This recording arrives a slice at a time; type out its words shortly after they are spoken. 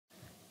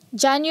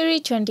January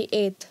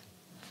 28th.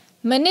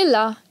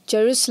 Manila,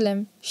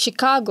 Jerusalem,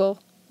 Chicago,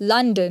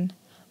 London,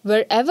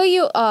 wherever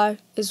you are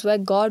is where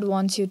God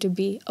wants you to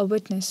be a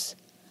witness.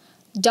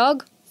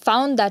 Doug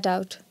found that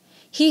out.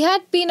 He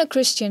had been a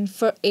Christian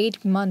for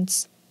 8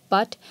 months,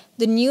 but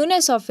the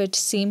newness of it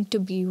seemed to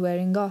be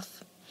wearing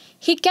off.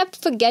 He kept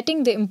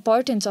forgetting the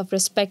importance of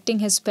respecting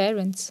his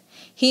parents.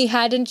 He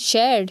hadn't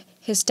shared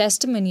his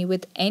testimony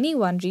with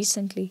anyone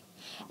recently,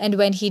 and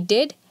when he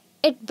did,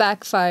 it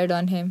backfired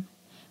on him.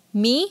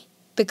 Me?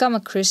 Become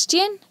a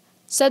Christian?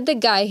 Said the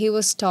guy he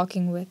was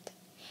talking with.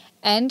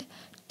 And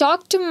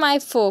talk to my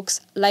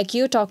folks like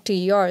you talk to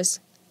yours.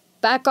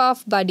 Back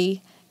off,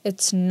 buddy.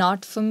 It's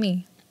not for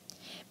me.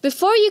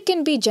 Before you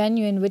can be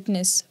genuine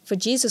witness for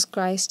Jesus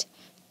Christ,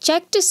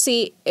 check to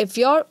see if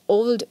your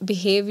old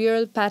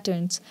behavioral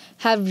patterns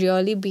have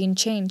really been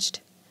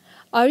changed.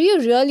 Are you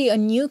really a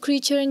new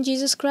creature in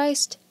Jesus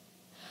Christ?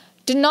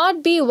 Do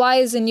not be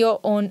wise in your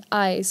own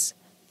eyes.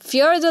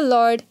 Fear the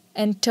Lord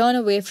and turn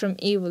away from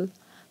evil.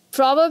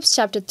 Proverbs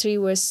chapter 3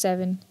 verse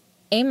 7.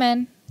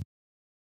 Amen.